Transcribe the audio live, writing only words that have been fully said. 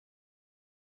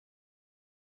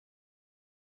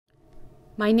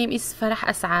My name is Farah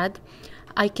Assad.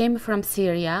 I came from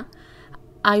Syria.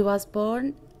 I was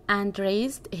born and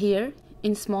raised here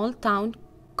in a small town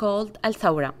called Al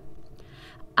Thawra.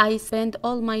 I spent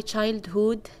all my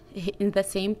childhood in the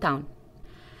same town,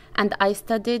 and I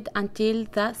studied until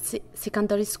the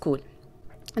secondary school.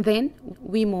 Then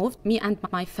we moved, me and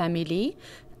my family,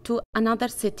 to another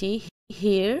city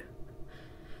here,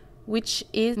 which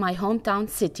is my hometown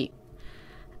city.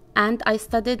 And I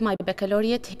studied my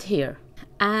baccalaureate here.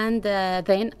 And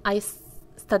then I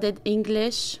studied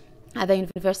English at the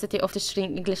University of Poitiers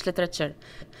English Literature.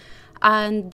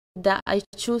 And I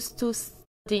chose to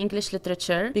study English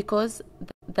literature because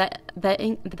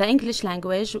the English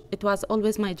language, it was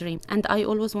always my dream. And I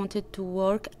always wanted to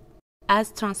work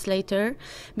as translator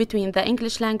between the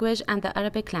English language and the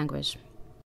Arabic language.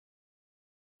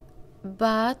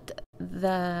 But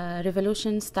the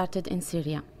revolution started in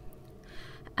Syria,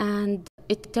 and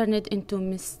it turned into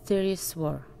mysterious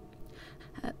war.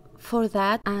 For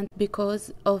that, and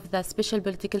because of the special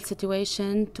political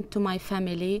situation to my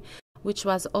family, which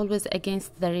was always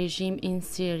against the regime in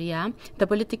Syria, the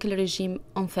political regime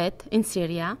en fait in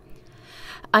Syria,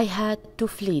 I had to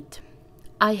flee.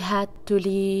 I had to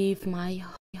leave my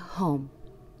home.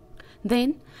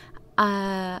 Then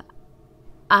I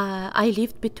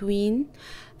lived between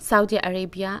Saudi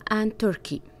Arabia and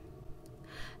Turkey.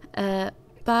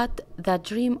 But the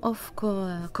dream of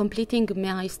completing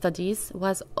my studies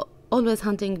was always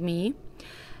haunting me.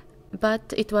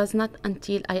 But it was not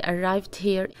until I arrived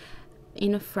here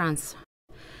in France.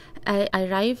 I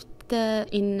arrived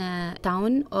in a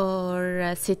town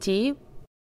or city,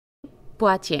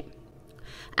 Poitiers.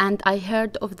 And I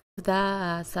heard of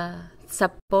the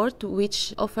support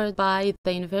which offered by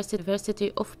the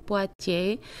University of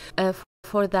Poitiers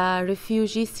for the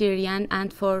refugee Syrian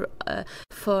and for the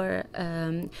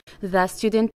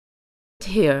student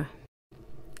here.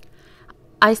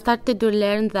 I started to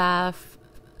learn the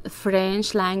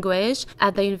French language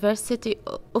at the University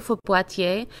of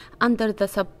Poitiers under the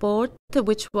support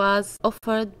which was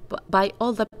offered by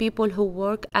all the people who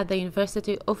work at the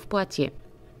University of Poitiers.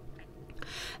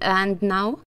 And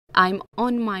now I'm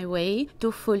on my way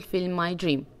to fulfill my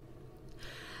dream.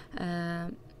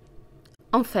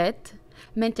 En fait,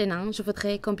 maintenant, je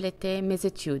voudrais compléter mes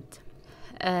études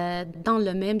dans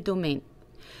le même domaine,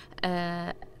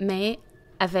 mais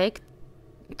avec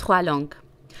 3 langues,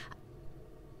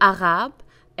 arabe,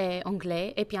 et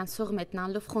anglais et bien sûr maintenant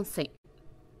le français.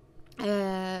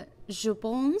 Je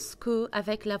pense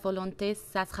qu'avec la volonté,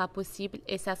 ça sera possible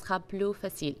et ça sera plus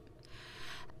facile.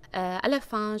 À la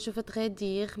fin, je voudrais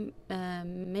dire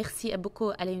merci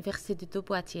beaucoup à l'Université de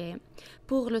Poitiers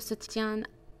pour le soutien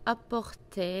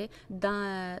apporté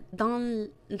dans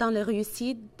la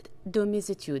réussite de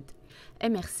mes études. Et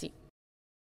merci.